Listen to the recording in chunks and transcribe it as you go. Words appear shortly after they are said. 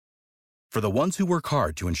For the ones who work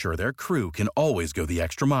hard to ensure their crew can always go the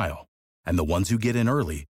extra mile, and the ones who get in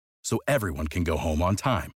early so everyone can go home on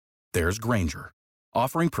time, there's Grainger,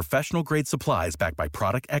 offering professional-grade supplies backed by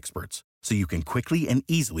product experts so you can quickly and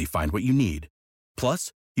easily find what you need.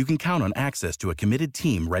 Plus, you can count on access to a committed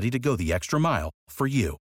team ready to go the extra mile for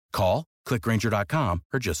you. Call, click Grainger.com,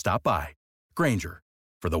 or just stop by. Grainger,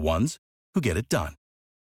 for the ones who get it done.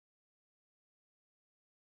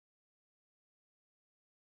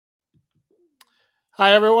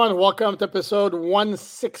 Hi, everyone. Welcome to episode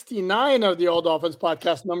 169 of the All Dolphins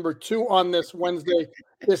podcast, number 2 on this Wednesday,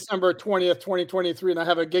 December 20th, 2023. And I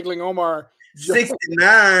have a giggling Omar.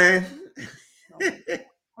 69.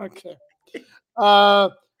 Okay.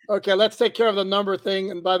 Okay, let's take care of the number thing.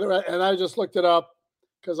 And by the way, and I just looked it up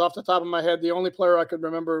because off the top of my head, the only player I could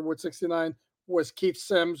remember with 69 was Keith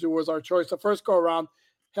Sims, who was our choice the first go around.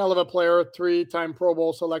 Hell of a player, 3-time Pro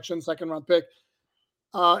Bowl selection, second-round pick.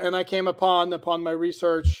 And I came upon my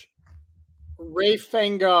research, Ray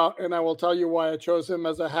Fenga, and I will tell you why I chose him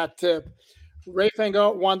as a hat tip. Ray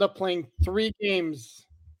Fenga wound up playing 3 games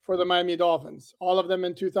for the Miami Dolphins, all of them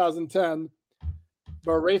in 2010.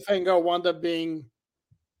 But Ray Fenga wound up being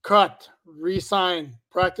cut, re-signed,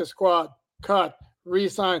 practice squad, cut,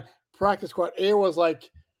 re-signed, practice squad. It was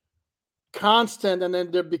like constant, and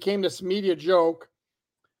then there became this media joke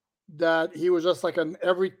that he was just like an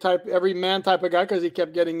every man type of guy because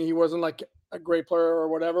he wasn't like a great player or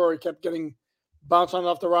whatever, or he kept getting bounced on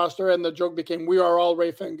off the roster, and the joke became, "We are all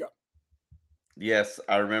Ray Fenga." Yes,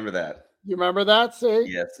 I remember that. You remember that? See?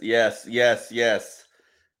 Yes.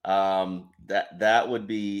 That would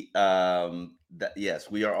be that. Yes,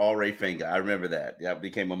 we are all Ray Fenga. I remember that. That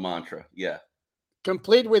became a mantra. Yeah.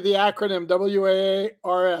 Complete with the acronym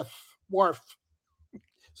WARF, WARF.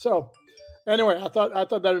 So. Anyway, I thought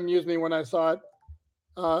that amused me when I saw it.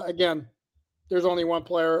 Again, there's only one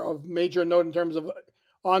player of major note in terms of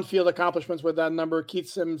on-field accomplishments with that number. Keith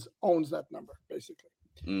Sims owns that number, basically.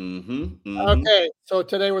 Okay, so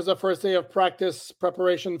today was the first day of practice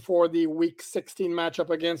preparation for the Week 16 matchup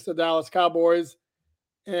against the Dallas Cowboys.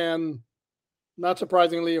 And not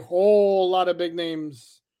surprisingly, a whole lot of big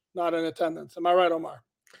names not in attendance. Am I right, Omar?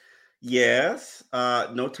 Yes,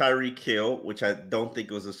 no Tyreek Hill, which I don't think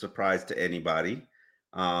was a surprise to anybody.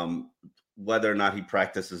 Whether or not he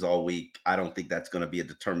practices all week, I don't think that's going to be a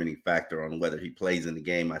determining factor on whether he plays in the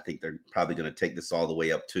game. I think they're probably going to take this all the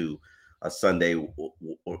way up to a Sunday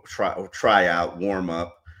tryout, warm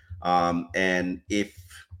up. And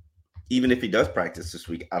even if he does practice this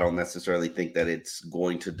week, I don't necessarily think that it's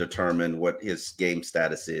going to determine what his game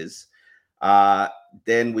status is.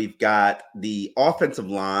 Then we've got the offensive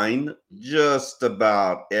line. Just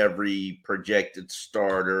about every projected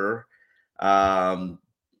starter that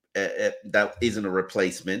isn't a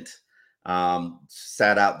replacement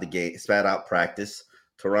sat out practice.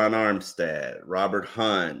 Teron Armstead, Robert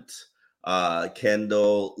Hunt,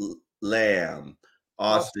 Kendall Lamb,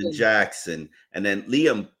 Austin Jackson, and then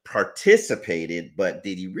Liam participated, but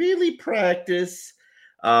did he really practice?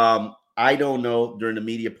 I don't know. During the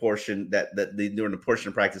media portion during the portion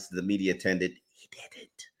of practice the media attended, he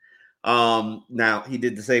didn't. Now he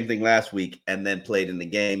did the same thing last week and then played in the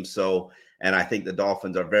game. So, and I think the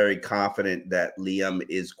Dolphins are very confident that Liam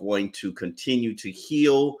is going to continue to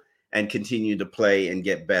heal and continue to play and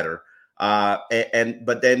get better.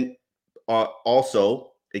 But then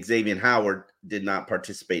also Xavier Howard did not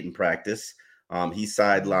participate in practice. He's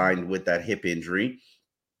sidelined with that hip injury.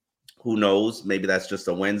 Who knows? Maybe that's just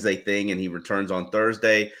a Wednesday thing and he returns on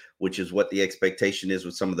Thursday, which is what the expectation is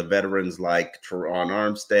with some of the veterans like Teron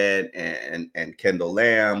Armstead and Kendall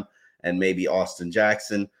Lamb and maybe Austin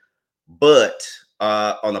Jackson. But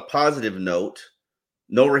on a positive note,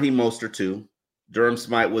 no Raheem Mostert too. Durham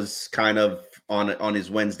Smythe was kind of on his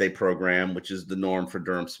Wednesday program, which is the norm for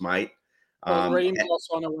Durham Smythe. Raheem is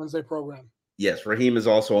also on a Wednesday program. Yes, Raheem is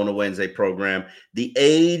also on a Wednesday program. The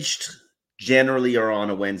aged generally are on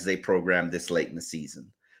a Wednesday program this late in the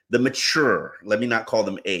season. The mature, let me not call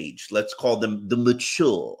them aged. Let's call them the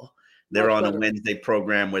mature. They're on a Wednesday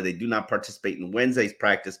program where they do not participate in Wednesday's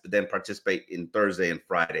practice, but then participate in Thursday and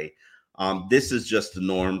Friday. This is just the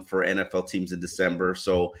norm for NFL teams in December.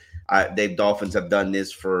 So Dolphins have done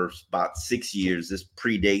this for about 6 years. This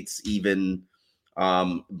predates even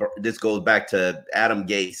this goes back to Adam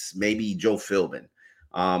Gase, maybe Joe Philbin.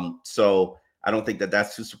 So I don't think that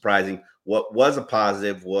that's too surprising. What was a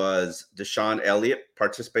positive was Deshaun Elliott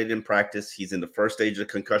participated in practice. He's in the first stage of the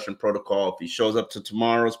concussion protocol. If he shows up to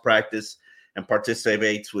tomorrow's practice and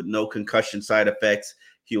participates with no concussion side effects,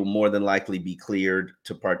 he'll more than likely be cleared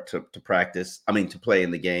to play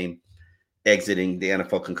in the game. exiting the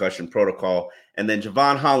NFL concussion protocol. And then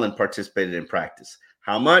Javon Holland participated in practice.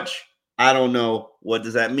 How much? I don't know. What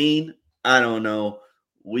does that mean? I don't know.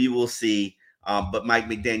 We will see. But Mike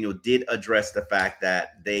McDaniel did address the fact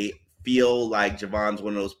that they feel like Javon's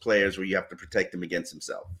one of those players where you have to protect him against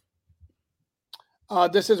himself.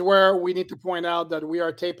 This is where we need to point out that we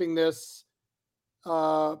are taping this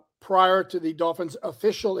prior to the Dolphins'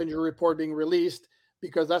 official injury report being released,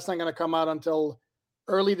 because that's not going to come out until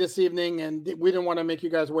early this evening, and we didn't want to make you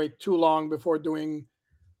guys wait too long before doing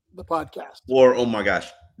the podcast. Or, oh my gosh,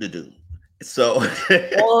 the dude. So,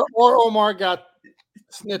 or Omar got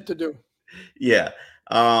snit to do. Yeah.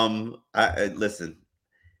 I listen.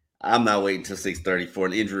 I'm not waiting until 6:30 for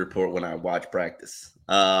an injury report when I watch practice.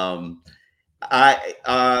 My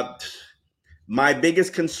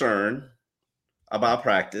biggest concern about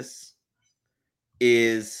practice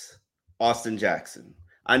is Austin Jackson.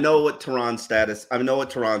 I know what Teron's status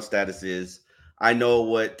is. I know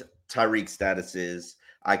what Tyreek's status is.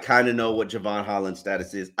 I kind of know what Javon Holland's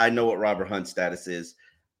status is. I know what Robert Hunt's status is.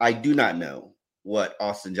 I do not know what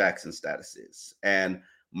Austin Jackson's status is. And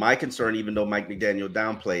my concern, even though Mike McDaniel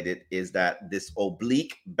downplayed it, is that this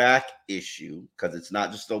oblique back issue, because it's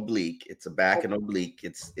not just oblique, it's a back and oblique.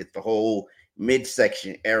 It's the whole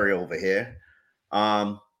midsection area over here.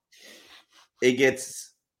 It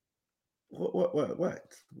gets what?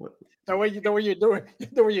 The way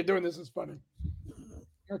you're doing this is funny.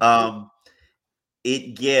 Okay.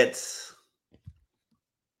 It gets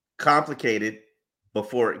complicated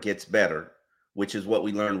before it gets better, which is what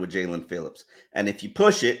we learned with Jaelan Phillips. And if you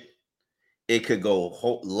push it, it could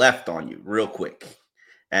go left on you real quick.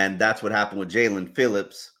 And that's what happened with Jaelan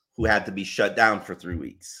Phillips, who had to be shut down for 3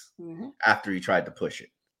 weeks after he tried to push it.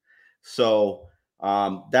 So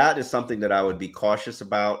that is something that I would be cautious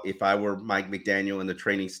about if I were Mike McDaniel and the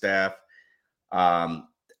training staff,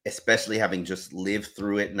 especially having just lived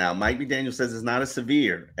through it. Now, Mike McDaniel says it's not as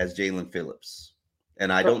severe as Jaelan Phillips,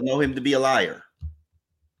 and I don't know him to be a liar.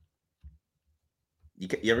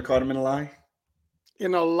 You ever caught him in a lie?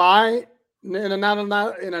 In a lie? In an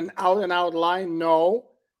out-and-out lie, no.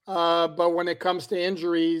 But when it comes to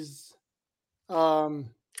injuries,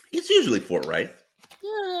 he's usually forthright.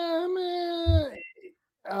 Yeah, man.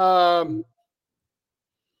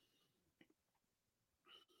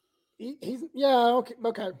 He's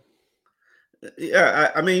okay.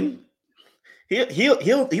 Yeah, I mean, he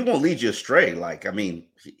won't lead you astray. Like, I mean,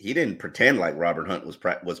 he didn't pretend like Robert Hunt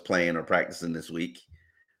was playing or practicing this week.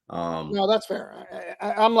 No, that's fair.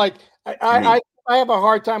 I'm like, I have a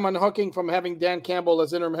hard time unhooking from having Dan Campbell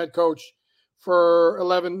as interim head coach for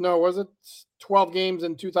 12 games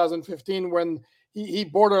in 2015 when he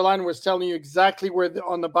borderline was telling you exactly where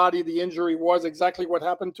on the body the injury was, exactly what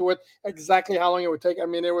happened to it, exactly how long it would take. I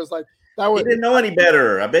mean, it was like that was. He didn't know any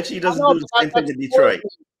better. I bet you he doesn't do the same thing in Detroit.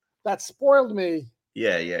 That spoiled me.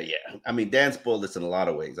 Yeah. I mean, Dan spoiled us in a lot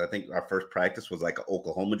of ways. I think our first practice was like an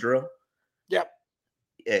Oklahoma drill. Yep.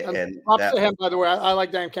 And props to him, by the way. I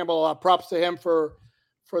like Dan Campbell a lot. Props to him for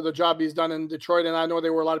the job he's done in Detroit. And I know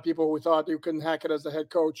there were a lot of people who thought you couldn't hack it as the head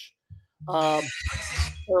coach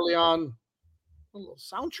early on. A little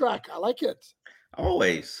soundtrack. I like it.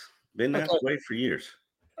 Always been that way for years.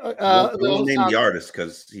 We'll name the artist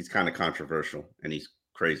because he's kind of controversial and he's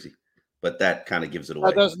crazy, but that kind of gives it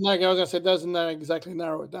away. I was gonna say, doesn't exactly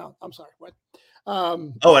narrow it down. I'm sorry. What?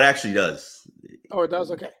 It actually does. Oh, it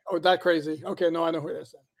does. Okay. Oh, that crazy. Okay. No, I know who it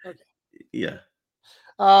is. Okay. Yeah.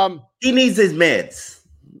 He needs his meds.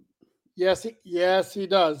 Yes, he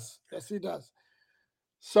does. Yes, he does.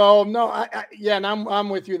 So no, and I'm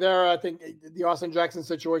with you there. I think the Austin Jackson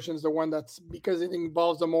situation is the one that's because it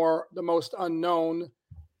involves the most unknown.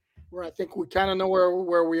 Where I think we kind of know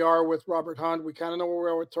where we are with Robert Hunt. We kind of know where we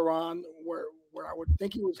are with Teron, where I would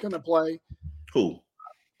think he was going to play. Who?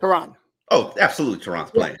 Teron. Oh, absolutely,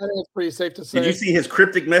 Teron's playing. I think it's pretty safe to say. Did you see his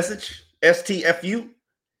cryptic message? STFU.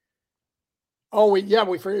 Oh, we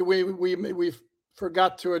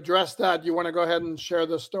forgot to address that. You want to go ahead and share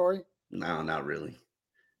the story? No, not really.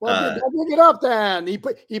 Well, pick it up then. He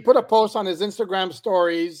put a post on his Instagram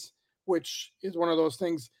stories, which is one of those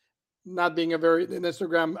things, not being an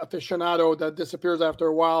Instagram aficionado that disappears after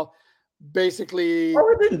a while. Basically,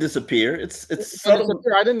 it didn't disappear. It's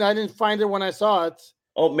disappear. I didn't find it when I saw it.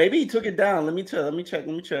 Oh, maybe he took it down. Let me check.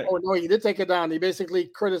 Oh no, he did take it down. He basically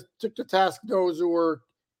took to task those who were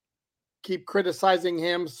keep criticizing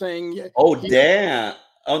him, saying, "Oh damn!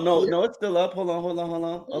 Oh no, it's still up. Hold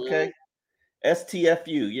on. Okay."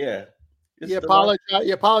 STFU, yeah. He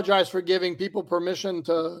apologized for giving people permission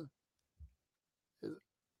to.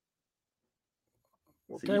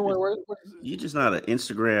 Okay, you're just not an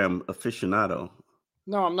Instagram aficionado.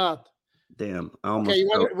 No, I'm not. Damn, I Okay,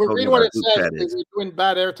 almost we're told you reading what what our it group says. chat is. We're doing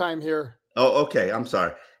bad airtime here. Oh, okay. I'm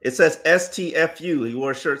sorry. It says STFU. He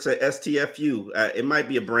wore a shirt that said STFU. It might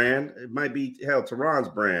be a brand. It might be Tehran's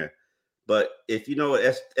brand. But if you know what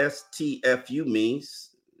STFU means,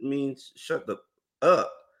 it means shut the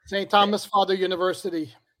up. St. Thomas Father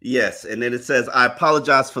University. Yes, and then it says, I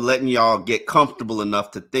apologize for letting y'all get comfortable enough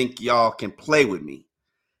to think y'all can play with me.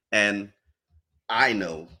 And I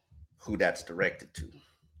know who that's directed to.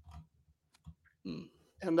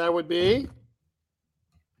 And that would be?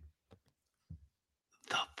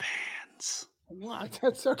 The fans.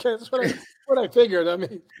 That's okay. That's what I figured. I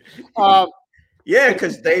mean, yeah,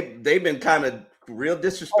 because they've been kind of real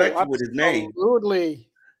disrespectful with his name. Absolutely.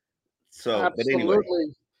 So, but anyway.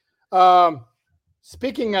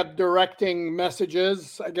 Speaking of directing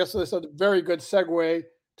messages, I guess this is a very good segue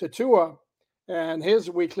to Tua and his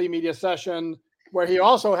weekly media session where he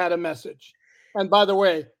also had a message. And by the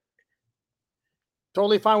way,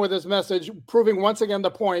 totally fine with his message, proving once again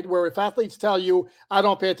the point where if athletes tell you, I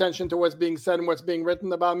don't pay attention to what's being said and what's being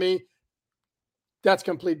written about me, that's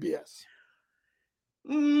complete BS.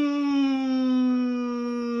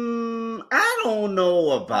 I don't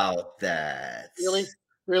know about that.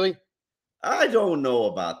 Really? I don't know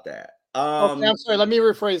about that. Okay, I'm sorry. Let me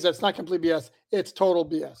rephrase that. It's not complete BS. It's total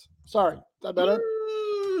BS. Sorry. Is that better?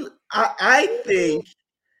 I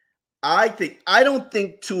don't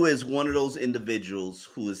think Tua is one of those individuals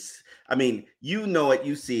who is, I mean, you know it,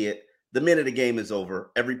 you see it. The minute the game is over,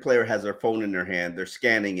 every player has their phone in their hand. They're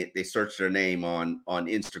scanning it. They search their name on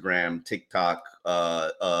Instagram, TikTok,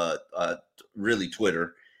 really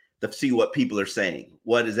Twitter, to see what people are saying.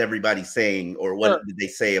 What is everybody saying, or what did they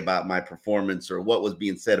say about my performance, or what was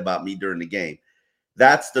being said about me during the game?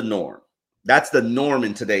 That's the norm. That's the norm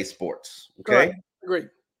in today's sports. Okay, Agreed.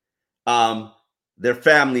 Their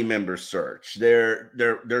family members search, their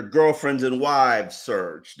girlfriends and wives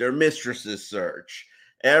search, their mistresses search.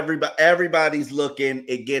 Everybody's looking.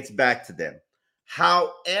 It gets back to them.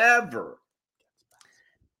 However,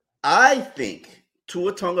 I think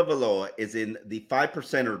Tua Tagovailoa is in the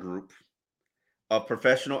 5%er group of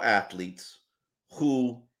professional athletes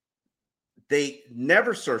who they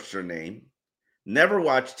never search their name, never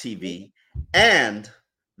watch TV, and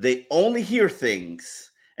they only hear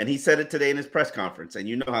things. And he said it today in his press conference, and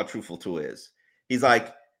you know how truthful Tua is. He's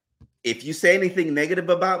like, if you say anything negative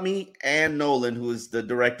about me, Ann Nolan, who is the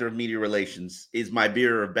director of media relations, is my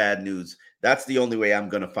bearer of bad news. That's the only way I'm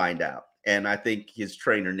going to find out. And I think his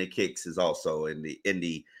trainer, Nick Hicks, is also in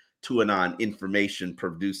the Tuanon information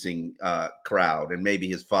producing crowd, and maybe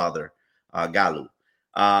his father, Galu.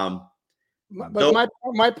 But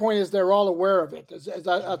my point is they're all aware of it.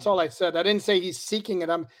 That's all I said. I didn't say he's seeking it.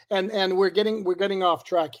 And we're getting off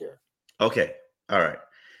track here. Okay. All right.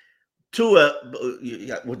 Tua,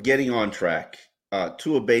 with getting on track,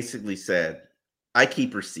 Tua basically said, I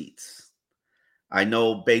keep receipts. I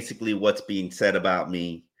know basically what's being said about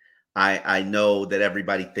me. I know that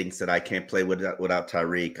everybody thinks that I can't play without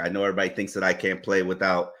Tyreek. I know everybody thinks that I can't play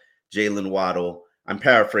without Jalen Waddle. I'm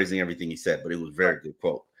paraphrasing everything he said, but it was a very good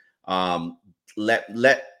quote.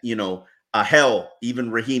 Hell, even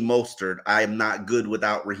Raheem Mostert. I am not good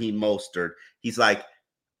without Raheem Mostert. He's like,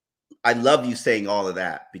 I love you saying all of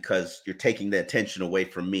that because you're taking the attention away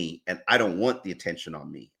from me, and I don't want the attention on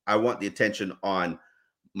me. I want the attention on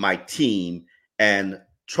my team. And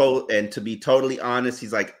to be totally honest,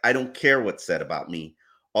 he's like, I don't care what's said about me.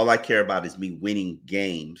 All I care about is me winning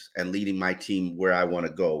games and leading my team where I want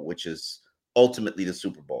to go, which is ultimately the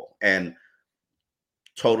Super Bowl. And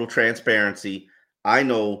total transparency, I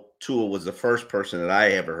know Tua was the first person that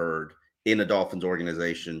I ever heard in the Dolphins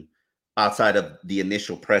organization outside of the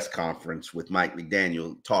initial press conference with Mike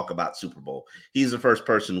McDaniel talk about Super Bowl. He's the first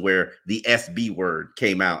person where the SB word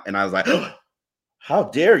came out. And I was like, oh, how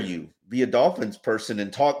dare you be a Dolphins person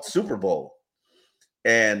and talk Super Bowl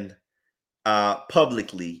and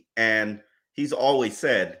publicly. And he's always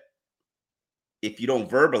said, if you don't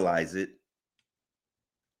verbalize it,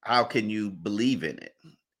 how can you believe in it?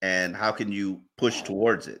 And how can you push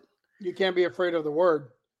towards it? You can't be afraid of the word.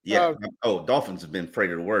 Yeah. Dolphins have been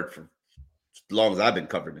afraid of the word for as long as I've been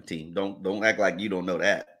covering the team. Don't act like you don't know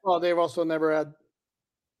that. Well, they've also never had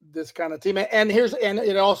this kind of team. And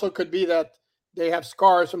it also could be that they have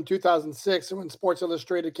scars from 2006 when Sports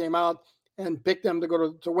Illustrated came out and picked them to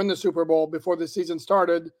go to win the Super Bowl before the season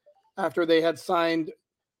started, after they had signed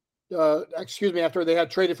after they had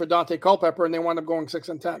traded for Dante Culpepper and they wound up going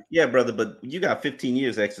 6-10. Yeah, brother, but you got 15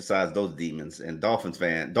 years to exercise those demons. And Dolphins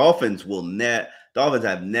have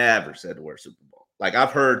never said the word Super Bowl. Like,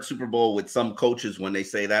 I've heard Super Bowl with some coaches when they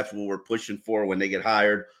say that's what we're pushing for when they get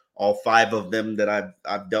hired, all 5 of them that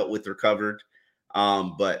I've dealt with or covered.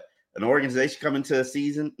 But an organization coming to a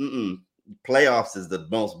season, playoffs is the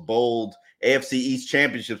most bold. AFC East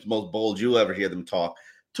Championship's most bold you'll ever hear them talk.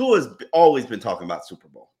 Tua's always been talking about Super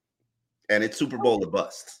Bowl, and it's Super Bowl or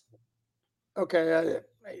bust. Okay.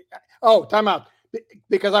 Time out.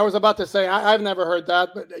 Because I was about to say I've never heard that,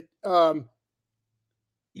 but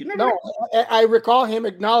you never. No, I recall him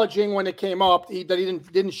acknowledging when it came up that he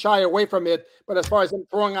didn't shy away from it. But as far as him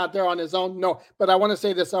throwing out there on his own, no. But I want to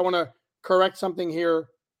say this. I want to correct something here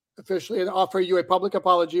officially and offer you a public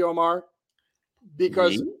apology, Omar.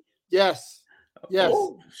 Because yes,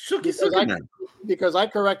 because I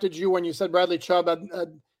corrected you when you said Bradley Chubb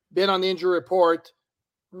had been on the injury report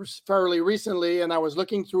fairly recently, and I was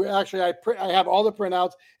looking through. Actually, I have all the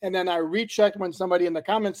printouts, and then I rechecked when somebody in the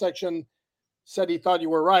comment section said he thought you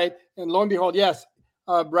were right, and lo and behold, yes,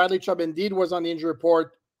 Bradley Chubb indeed was on the injury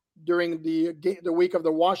report during the week of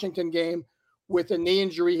the Washington game with a knee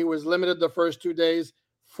injury. He was limited the first 2 days,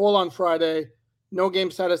 full on Friday, no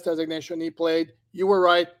game status designation. He played. You were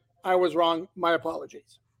right. I was wrong. My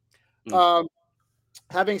apologies.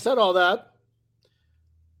 Having said all that,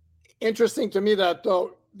 interesting to me that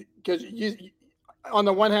though, because on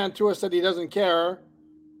the one hand, Tua said he doesn't care.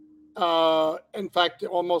 In fact,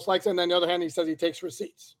 almost likes it. And then the other hand, he says he takes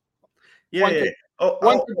receipts.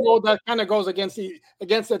 That kind of goes against it,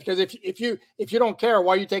 because if you don't care,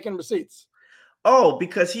 why are you taking receipts? Oh,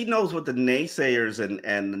 because he knows what the naysayers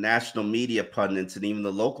and the national media pundits and even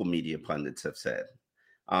the local media pundits have said.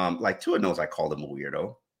 Like Tua knows I called him a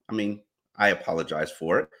weirdo. I mean, I apologize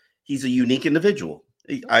for it. He's a unique individual.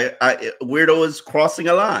 Weirdo is crossing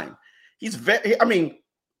a line. He's very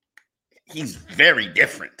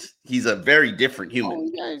different. He's a very different human. Oh,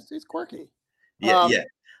 yeah, he's quirky. Yeah.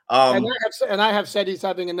 And I have said he's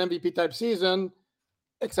having an MVP type season,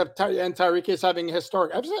 except Tyreek is having a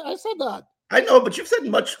historic. I said that. I know, but you've said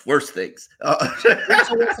much worse things. That's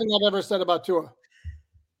the worst thing I've ever said about Tua.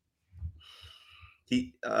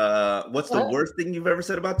 What's the worst thing you've ever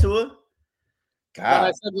said about Tua? God.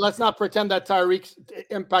 I said, let's not pretend that Tyreek's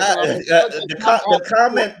impact. The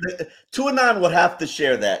comment, Tuanon would have to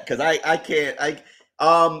share that because I can't.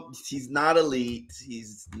 He's not elite.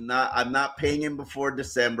 He's not. I'm not paying him before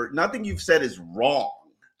December. Nothing you've said is wrong.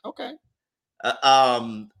 Okay.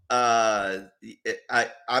 I'm not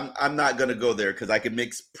gonna go there because I can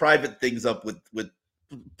mix private things up with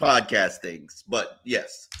podcast things. But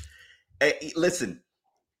yes, listen,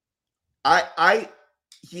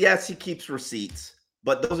 yes, he keeps receipts,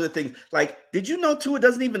 but those are the things. Like, did you know Tua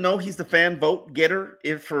doesn't even know he's the fan vote getter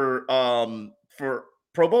for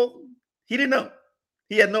Pro Bowl? He didn't know.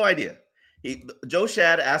 He had no idea. Joe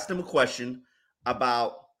Shad asked him a question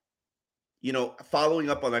about, following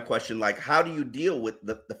up on that question, like, how do you deal with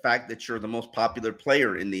the fact that you're the most popular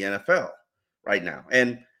player in the NFL right now?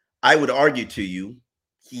 And I would argue to you,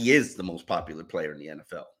 he is the most popular player in the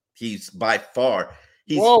NFL. He's by far.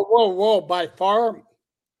 Whoa, by far.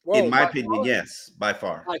 Whoa, in my opinion, yes, by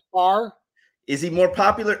far. By far. Is he more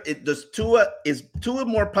popular? Is Tua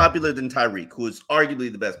more popular than Tyreek, who is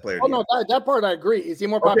arguably the best player? Oh no, that part I agree. Is he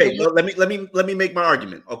more popular? Okay, well, let me make my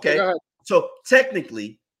argument. Okay, go ahead. So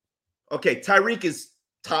technically, Tyreek is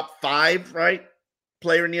top 5, right?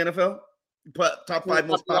 Player in the NFL, top 5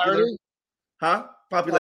 most popular.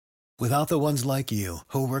 Popular. Without the ones like you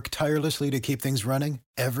who work tirelessly to keep things running,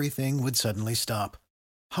 everything would suddenly stop.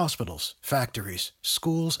 Hospitals, factories,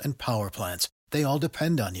 schools, and power plants, they all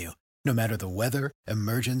depend on you. No matter the weather,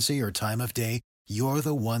 emergency, or time of day, you're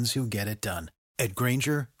the ones who get it done. At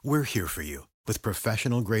Grainger, we're here for you with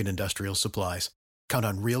professional-grade industrial supplies. Count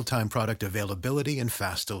on real-time product availability and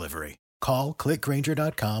fast delivery. Call, click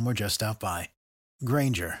Grainger.com, or just stop by.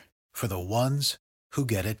 Grainger, for the ones who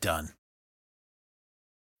get it done.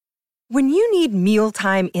 When you need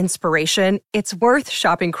mealtime inspiration, it's worth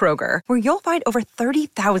shopping Kroger, where you'll find over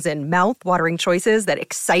 30,000 mouth-watering choices that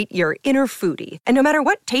excite your inner foodie. And no matter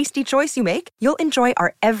what tasty choice you make, you'll enjoy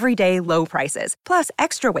our everyday low prices, plus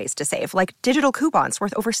extra ways to save, like digital coupons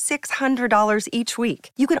worth over $600 each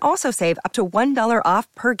week. You can also save up to $1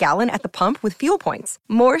 off per gallon at the pump with fuel points.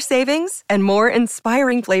 More savings and more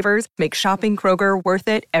inspiring flavors make shopping Kroger worth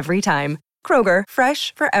it every time. Kroger,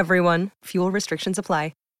 fresh for everyone. Fuel restrictions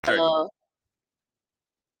apply. At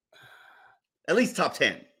least top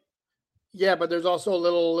 10. Yeah, but there's also a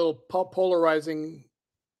little polarizing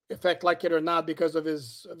effect, like it or not, because of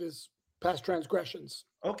his past transgressions.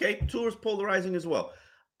 Okay, Tua's polarizing as well.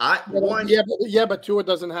 But Tua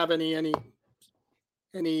doesn't have any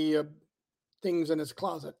things in his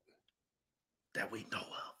closet that we know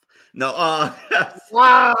of. No.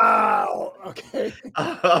 Wow. Okay.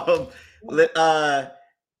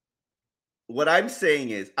 What I'm saying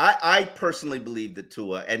is, I personally believe that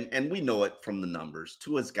Tua, and we know it from the numbers.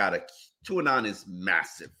 Tuanon is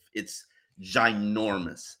massive. It's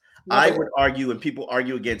ginormous. No, I but would argue, and people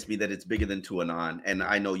argue against me, that it's bigger than Tuanon, and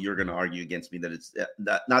I know you're going to argue against me that it's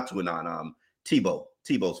not Tuanon.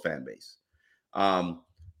 Tebow's fan base.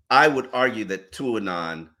 I would argue that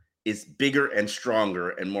Tuanon is bigger and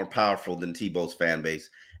stronger and more powerful than Tebow's fan base,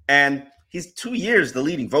 and he's 2 years the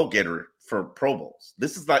leading vote getter for Pro Bowls.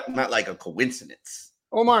 This is not like a coincidence.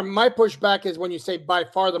 Omar, my pushback is when you say by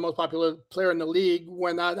far the most popular player in the league.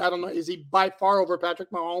 When I don't know, is he by far over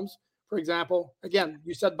Patrick Mahomes, for example? Again,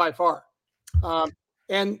 you said by far.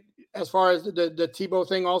 And as far as the Tebow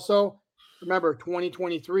thing, also remember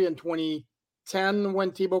 2023 and 2010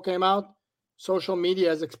 when Tebow came out, social media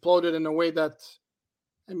has exploded in a way that,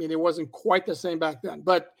 I mean, it wasn't quite the same back then.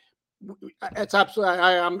 But it's absolutely,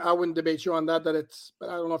 I wouldn't debate you on that. But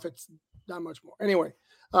I don't know if it's that much more. Anyway,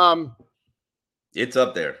 it's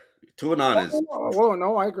up there. Tuanon is. Oh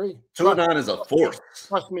no, I agree. Tuanon is a force.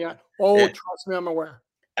 Trust me. Trust me, I'm aware.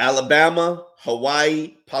 Alabama,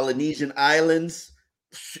 Hawaii, Polynesian Islands,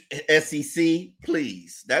 SEC,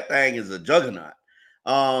 please. That thing is a juggernaut.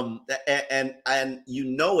 And you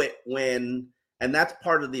know it when, and that's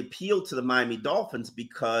part of the appeal to the Miami Dolphins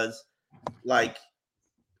because, like,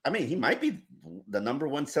 I mean, he might be the number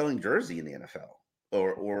one selling jersey in the NFL,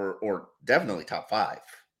 or definitely top 5.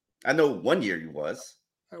 I know one year he was.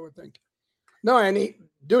 I would think. No, and he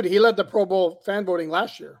led the Pro Bowl fan voting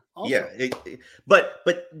last year. Also. Yeah, but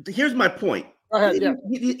here's my point. Go ahead,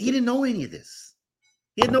 he didn't know any of this.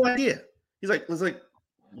 He had no idea. He was like,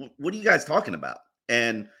 what are you guys talking about?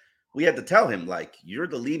 And we had to tell him, like, you're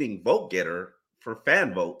the leading vote getter for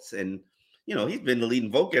fan votes, and he's been the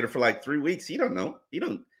leading vote getter for like 3 weeks. He don't know.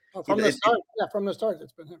 From the start. Yeah, from the start,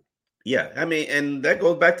 it's been him. Yeah, I mean, and that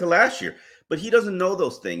goes back to last year. But he doesn't know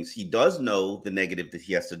those things. He does know the negative that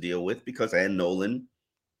he has to deal with because Ann Nolan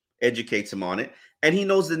educates him on it. And he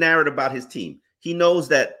knows the narrative about his team. He knows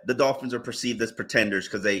that the Dolphins are perceived as pretenders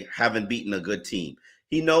because they haven't beaten a good team.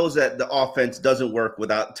 He knows that the offense doesn't work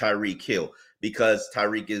without Tyreek Hill because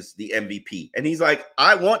Tyreek is the MVP. And he's like,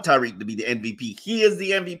 I want Tyreek to be the MVP. He is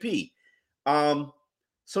the MVP.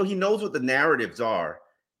 So he knows what the narratives are.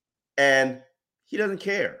 And he doesn't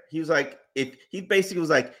care. He was like,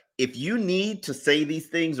 if you need to say these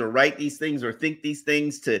things or write these things or think these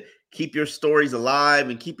things to keep your stories alive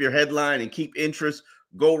and keep your headline and keep interest,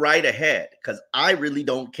 go right ahead. Because I really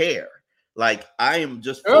don't care. Like, I am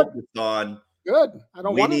just focused on I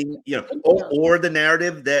don't winning, or the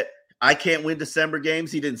narrative that I can't win December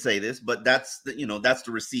games. He didn't say this, but that's the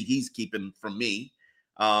receipt he's keeping from me.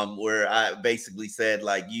 Where I basically said,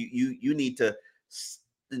 like, you need to.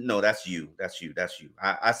 No, that's you.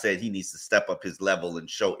 I said he needs to step up his level and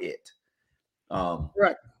show it.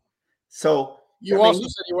 Right. So you also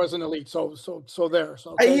said he wasn't elite. So there.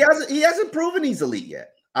 So okay. He hasn't proven he's elite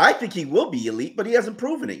yet. I think he will be elite, but he hasn't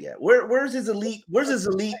proven it yet. Where's his elite? Where's his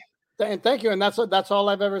elite? And thank you. And that's all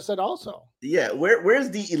I've ever said. Also. Yeah.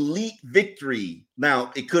 Where's the elite victory? Now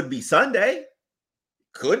it could be Sunday.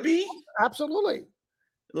 Could be. Absolutely.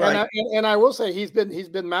 And I will say he's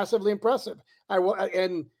been massively impressive.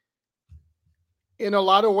 And in a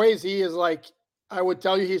lot of ways, he is like, I would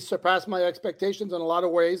tell you, he's surpassed my expectations in a lot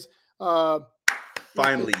of ways.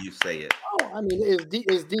 Finally, you say it. Oh, I mean,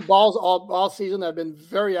 his deep balls all season have been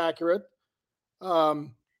very accurate.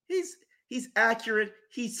 He's accurate.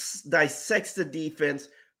 He dissects the defense.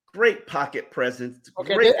 Great pocket presence.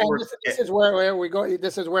 Okay, great this is where we go.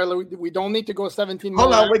 This is where we don't need to go 17.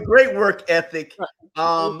 Hold on, with great work ethic,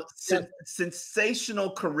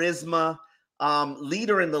 sensational charisma,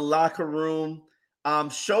 leader in the locker room.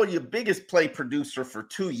 Show your biggest play producer for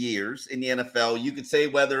 2 years in the NFL. You could say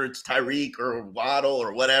whether it's Tyreek or Waddle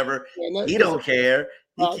or whatever. Yeah, he don't care.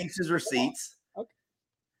 He keeps his receipts.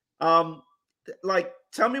 Okay. Like,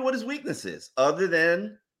 tell me what his weakness is other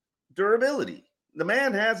than durability. The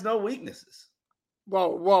man has no weaknesses.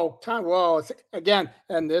 Well, again,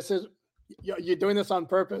 and this is, you're doing this on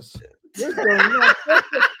purpose. You're doing it on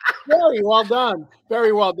purpose. Very well done.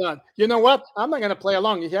 Very well done. You know what? I'm not going to play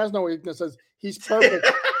along. He has no weaknesses. He's perfect.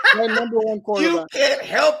 My number one quarterback. You can't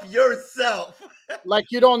help yourself. Like,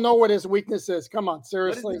 you don't know what his weakness is. Come on,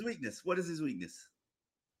 seriously. What is his weakness?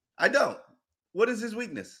 I don't. What is his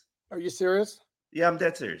weakness? Are you serious? Yeah, I'm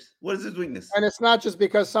dead serious. What is his weakness? And it's not just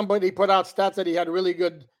because somebody put out stats that he had really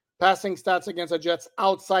good passing stats against the Jets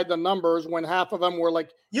outside the numbers when half of them were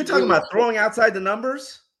like. You're talking about throwing outside the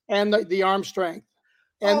numbers? And the arm strength.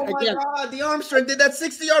 And again, God, the arm strength. Did that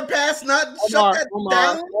 60-yard pass not shut that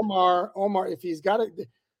down? Omar, if he's got it.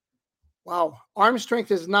 Wow. Arm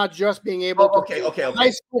strength is not just being able to. Okay.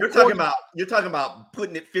 High school You're talking about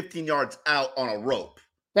putting it 15 yards out on a rope.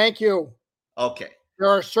 Thank you. Okay. There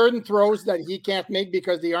are certain throws that he can't make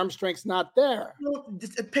because the arm strength's not there.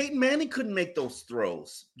 Peyton Manning couldn't make those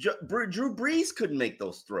throws. Drew Brees couldn't make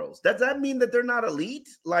those throws. Does that mean that they're not elite?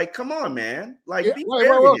 Like, come on, man. Like, be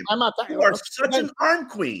fair to him. You are such an arm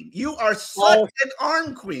queen. You are such an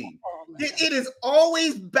arm queen. It is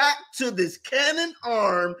always back to this cannon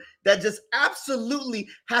arm that just absolutely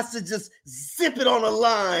has to just zip it on a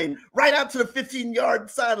line right out to the 15-yard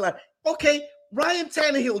sideline. Okay. Ryan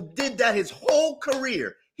Tannehill did that his whole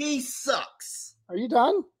career. He sucks. Are you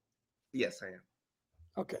done? Yes, I am.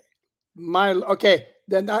 Okay.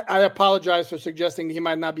 Then I apologize for suggesting he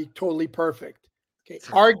might not be totally perfect. Okay.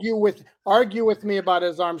 Argue with me about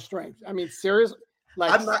his arm strength. I mean, seriously.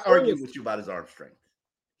 Like, I'm not arguing with you about his arm strength.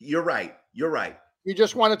 You're right. You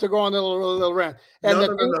just wanted to go on a little rant. And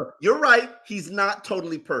no. You're right. He's not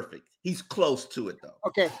totally perfect. He's close to it, though.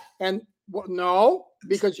 Okay. And no,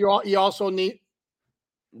 because you also need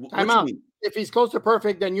time out. If he's close to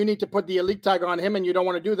perfect, then you need to put the elite tag on him, and you don't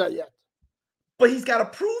want to do that yet. But he's got to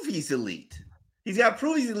prove he's elite. He's got to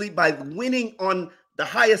prove he's elite by winning on the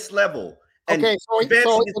highest level. Okay,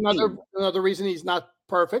 so another reason he's not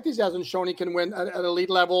perfect. He hasn't shown he can win at elite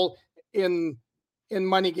level in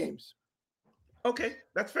money games. Okay,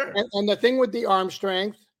 that's fair. And the thing with the arm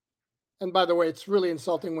strength. And by the way, it's really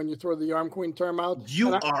insulting when you throw the arm queen term out.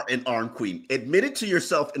 You are an arm queen. Admit it to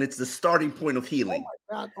yourself, and it's the starting point of healing.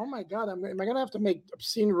 Oh my God. Am I going to have to make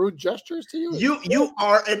obscene, rude gestures to you? You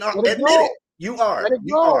are an arm. Admit it. You are. Let it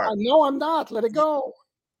go. No, I'm not. Let it go.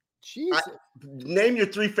 Jesus. Name your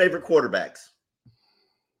 3 favorite quarterbacks.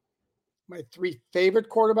 My 3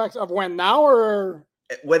 favorite quarterbacks of when, now or?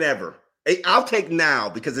 Whenever. I'll take now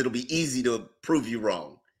because it'll be easy to prove you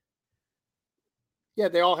wrong. Yeah,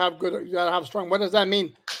 they all have good. You gotta have strong. What does that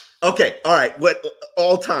mean? Okay, all right. What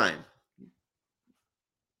all time?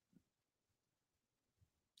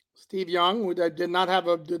 Steve Young, who did not have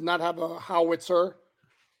a howitzer.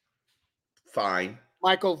 Fine.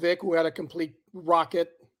 Michael Vick, who had a complete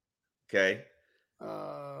rocket. Okay.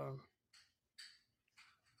 I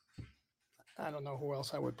don't know who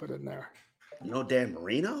else I would put in there. No Dan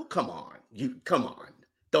Marino? Come on.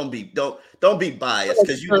 Don't be biased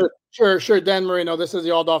because Sure, Dan Marino. This is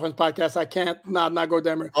the All Dolphins podcast. I can't not go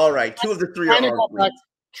Dan Marino. All right, 2 of the 3 are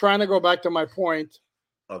trying to go back to my point.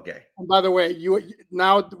 Okay. And by the way,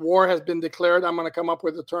 now war has been declared. I'm going to come up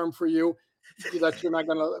with a term for you that you're not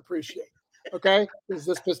going to appreciate. Okay? Because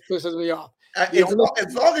this pisses me off. As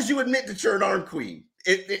long as you admit that you're an arm queen,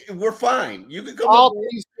 we're fine. You can come all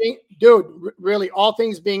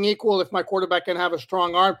things being equal, if my quarterback can have a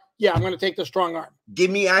strong arm, yeah, I'm going to take the strong arm.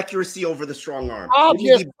 Give me accuracy over the strong arm.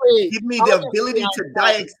 Obviously. Give me the ability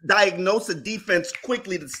to diagnose a defense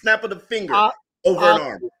quickly, the snap of the finger over an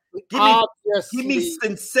arm. Give me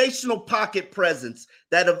sensational pocket presence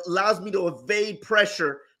that allows me to evade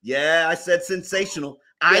pressure. Yeah, I said sensational.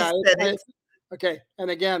 I said it. Okay,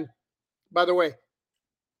 and again, by the way,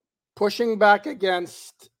 pushing back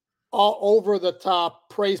against all over the top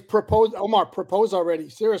praise. Omar, propose already.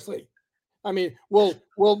 Seriously. I mean,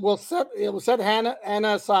 we'll set Hannah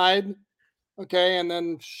aside, okay, and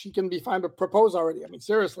then she can be fine. But propose already. I mean,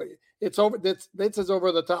 seriously, it's over. This is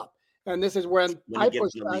over the top, and this is when I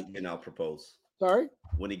push back. Elite win, I'll propose. Sorry.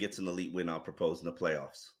 When he gets an elite win, I'll propose in the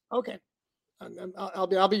playoffs. Okay,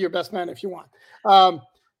 I'll be your best man if you want.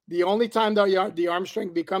 The only time that the arm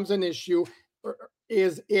strength becomes an issue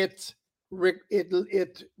is it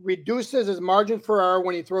reduces his margin for error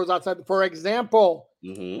when he throws outside. For example,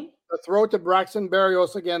 the throw to Braxton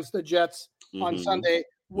Berrios against the Jets on Sunday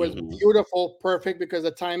was beautiful, perfect, because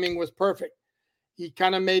the timing was perfect. He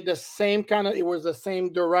kind of made the same it was the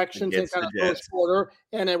same direction, same kind of throw shorter,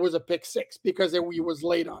 and it was a pick 6 because he was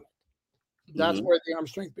late on it. That's where the arm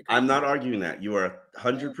strength becomes. I'm not arguing that. You are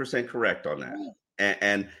 100% correct on that.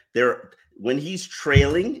 And there, when he's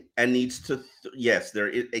trailing and needs to, there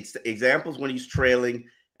is examples when he's trailing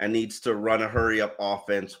and needs to run a hurry up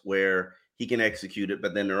offense where he can execute it.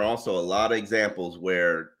 But then there are also a lot of examples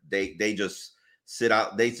where they just sit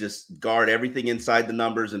out, they just guard everything inside the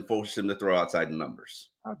numbers and force him to throw outside the numbers.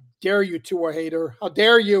 How dare you, Tua hater? How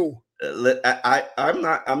dare you? I'm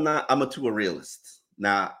a Tua realist.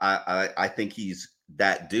 Now, I think he's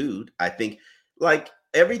that dude. I think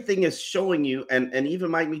everything is showing you, and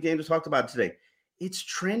even Mike McDaniel talked about it today. It's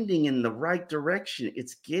trending in the right direction.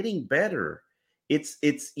 It's getting better. It's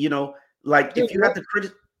if you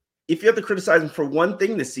have to criticize him for one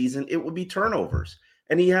thing this season, it would be turnovers.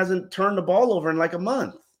 And he hasn't turned the ball over in like a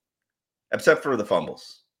month, except for the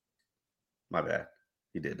fumbles. My bad.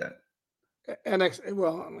 He did that. But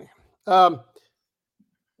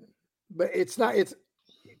it's not. It's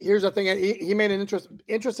here's the thing. He made an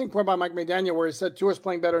interesting point by Mike McDaniel where he said Tua's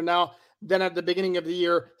playing better now than at the beginning of the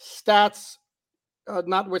year, stats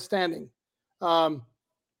notwithstanding. And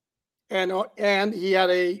he had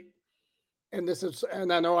and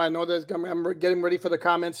I know this. I'm getting ready for the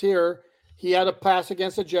comments here. He had a pass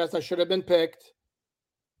against the Jets that should have been picked.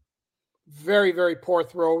 Very, very poor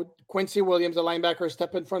throw. Quincy Williams, the linebacker,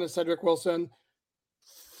 stepped in front of Cedric Wilson,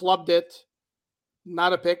 flubbed it.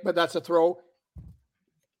 Not a pick, but that's a throw.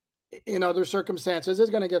 In other circumstances, it's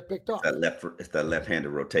going to get picked off. It's that left-handed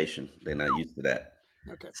rotation. They're not used to that.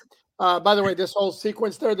 Okay. By the way, this whole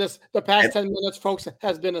sequence there, the past 10 minutes, folks,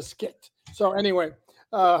 has been a skit. So anyway.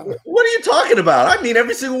 What are you talking about? I mean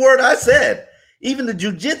every single word I said. Even the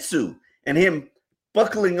jiu-jitsu and him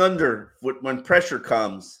buckling under when pressure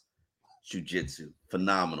comes. Jiu-jitsu,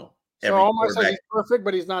 phenomenal. So Omar says he's perfect,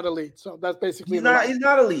 but he's not elite. So that's basically he's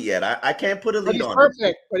not elite yet. I can't put elite on him.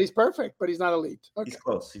 But he's perfect, but he's not elite. Okay. He's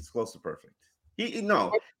close to perfect. He's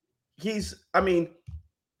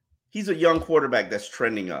a young quarterback that's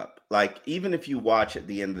trending up. Like, even if you watch at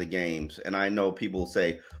the end of the games, and I know people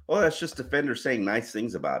say, oh, that's just defenders saying nice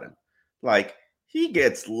things about him. Like, he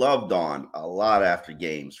gets loved on a lot after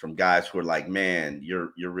games from guys who are like, man,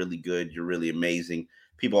 you're really good. You're really amazing.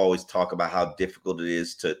 People always talk about how difficult it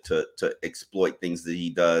is to exploit things that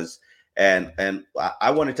he does. And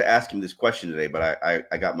I wanted to ask him this question today, but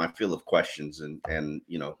I got my fill of questions and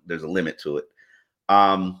there's a limit to it.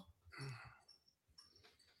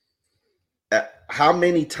 How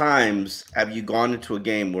many times have you gone into a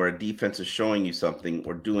game where a defense is showing you something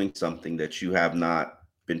or doing something that you have not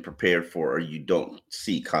been prepared for or you don't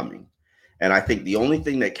see coming? And I think the only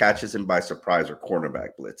thing that catches him by surprise are cornerback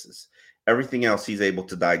blitzes. Everything else he's able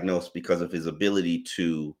to diagnose because of his ability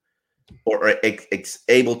to or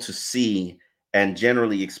able to see and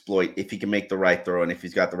generally exploit if he can make the right throw and if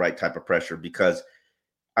he's got the right type of pressure. Because,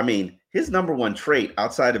 I mean, his number one trait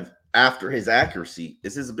outside of after his accuracy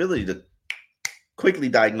is his ability to quickly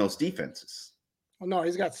diagnose defenses. Well, no,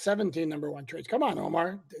 he's got 17 number one traits. Come on,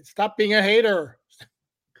 Omar. Stop being a hater.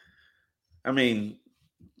 I mean,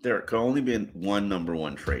 there can only be one number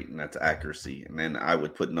one trait, and that's accuracy. And then I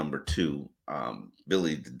would put number two,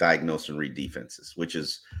 ability to diagnose and read defenses, which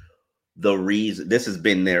is the reason this has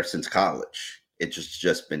been there since college. It's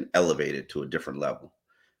just been elevated to a different level.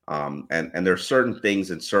 And there are certain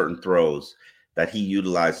things and certain throws that he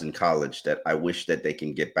utilized in college that I wish that they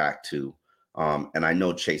can get back to. And I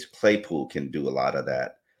know Chase Claypool can do a lot of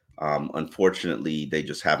that. Unfortunately, they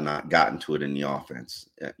just have not gotten to it in the offense.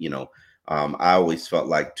 I always felt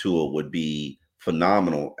like Tua would be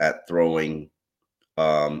phenomenal at throwing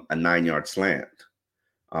a 9-yard slant,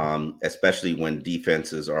 especially when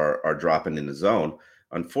defenses are dropping in the zone.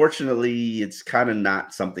 Unfortunately, it's kind of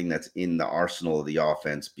not something that's in the arsenal of the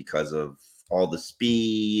offense because of all the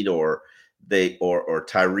speed or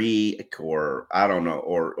Tyreek or I don't know,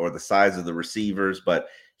 or the size of the receivers, but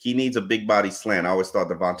he needs a big body slant. I always thought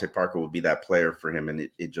Devontae Parker would be that player for him, and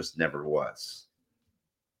it just never was.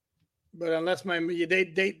 But unless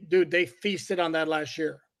they feasted on that last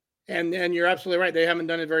year. And you're absolutely right. They haven't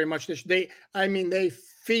done it very much this year. They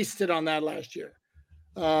feasted on that last year.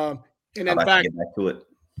 And in fact, get back to it.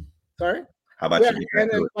 Sorry? How about you get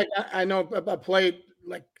back to it? Like I know a play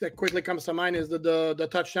like that quickly comes to mind is the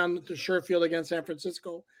touchdown to Sherfield against San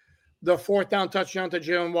Francisco. The 4th down touchdown to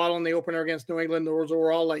Jalen Waddle in the opener against New England. Those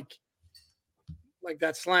were all like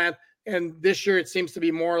that slant. And this year it seems to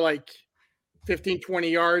be more like 15, 20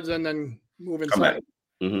 yards and then move inside.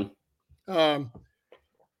 Mm-hmm.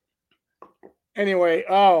 Anyway,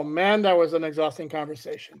 oh man, that was an exhausting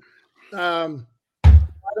conversation. Bottom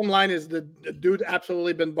line is the dude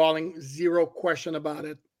absolutely been balling. Zero question about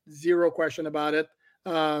it.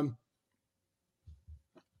 But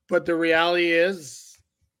the reality is,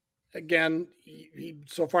 again, he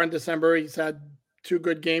so far in December, he's had 2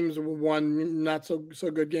 good games, 1 not so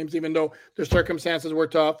good games, even though the circumstances were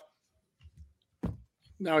tough.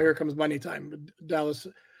 Now here comes money time. Dallas,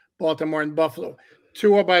 Baltimore, and Buffalo.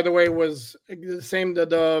 Tua, by the way, was the same.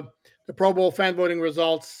 The Pro Bowl fan voting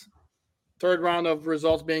results, 3rd round of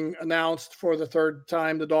results being announced for the 3rd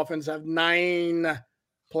time. The Dolphins have 9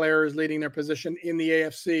 players leading their position in the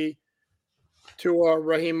AFC. Tua,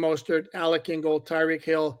 Raheem Mostert, Alec Ingold, Tyreek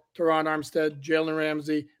Hill, Teron Armstead, Jalen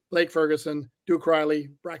Ramsey, Blake Ferguson, Duke Riley,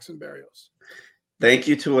 Braxton Berrios. Thank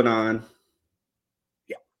you, Tuanon.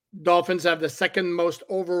 Yeah. Dolphins have the 2nd most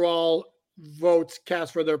overall votes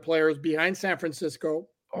cast for their players behind San Francisco.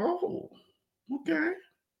 Oh, okay.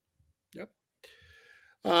 Yep.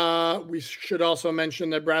 We should also mention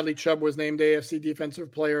that Bradley Chubb was named AFC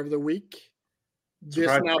Defensive Player of the Week. This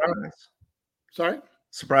Surprise, now, surprise. sorry.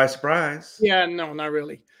 Surprise, surprise. Yeah, no, not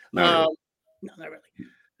really. Not really. No, not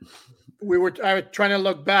really. I was trying to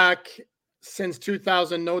look back. Since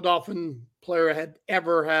 2000, no Dolphin player had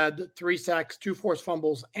ever had 3 sacks, 2 forced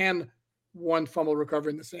fumbles, and 1 fumble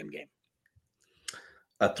recovery in the same game.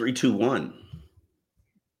 A 3-2-1.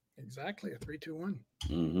 Exactly, a 3-2-1.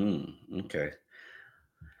 Okay.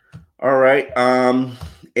 All right.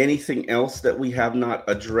 Anything else that we have not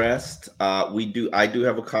addressed? I do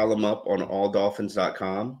have a column up on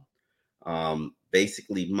alldolphins.com.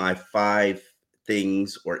 Basically, my 5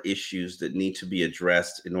 things or issues that need to be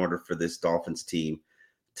addressed in order for this Dolphins team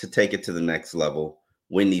to take it to the next level,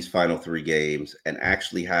 win these final 3 games, and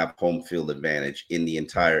actually have home field advantage in the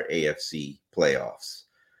entire AFC playoffs.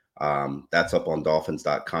 That's up on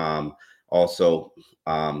dolphins.com. Also,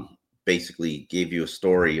 basically gave you a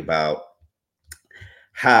story about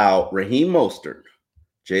how Raheem Mostert,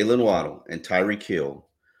 Jalen Waddle, and Tyreek Hill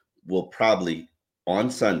will probably on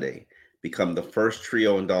Sunday become the first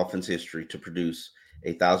trio in Dolphins history to produce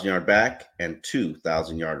a 1,000-yard back and 2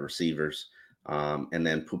 1,000-yard receivers. And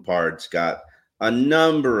then Poupard's got a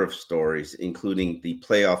number of stories, including the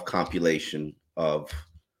playoff compilation of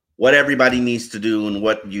what everybody needs to do and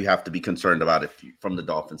what you have to be concerned about from the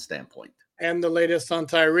Dolphins standpoint. And the latest on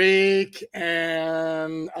Tyreek,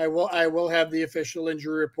 and I will have the official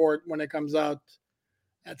injury report when it comes out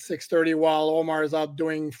at 6:30 while Omar is out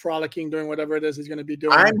frolicking, doing whatever it is he's going to be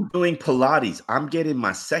doing. I'm doing Pilates. I'm getting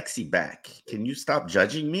my sexy back. Can you stop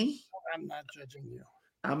judging me? I'm not judging you.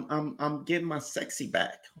 I'm getting my sexy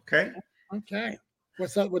back. Okay. Okay.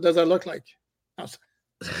 What's that? What does that look like?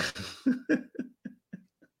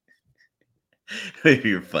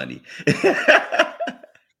 You're funny.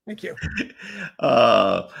 Thank you.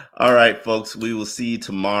 All right, folks. We will see you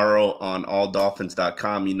tomorrow on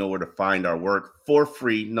alldolphins.com. You know where to find our work for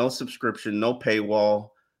free. No subscription, no paywall,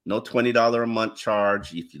 no $20 a month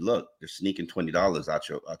charge. If you look, they're sneaking $20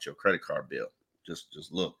 out your credit card bill.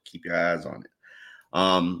 Just look. Keep your eyes on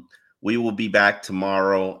it. We will be back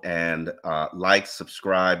tomorrow, and like,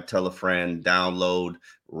 subscribe, tell a friend, download,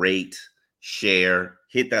 rate, share,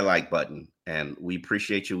 hit that like button. And we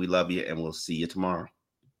appreciate you. We love you, and we'll see you tomorrow.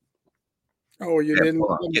 Oh, you didn't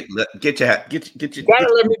get your hat. Get your.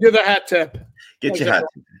 Gotta let me do the hat tip. Get your hat.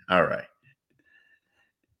 All right.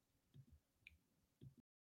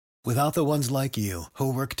 Without the ones like you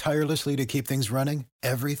who work tirelessly to keep things running,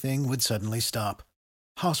 everything would suddenly stop.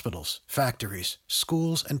 Hospitals, factories,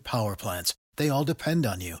 schools, and power plants, they all depend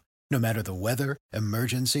on you. No matter the weather,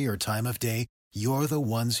 emergency, or time of day, you're the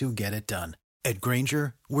ones who get it done. At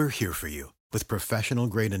Grainger, we're here for you with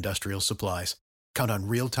professional-grade industrial supplies. Count on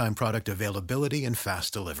real-time product availability and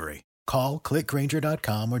fast delivery. Call, click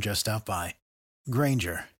Grainger.com, or just stop by.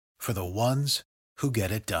 Grainger, for the ones who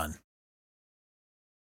get it done.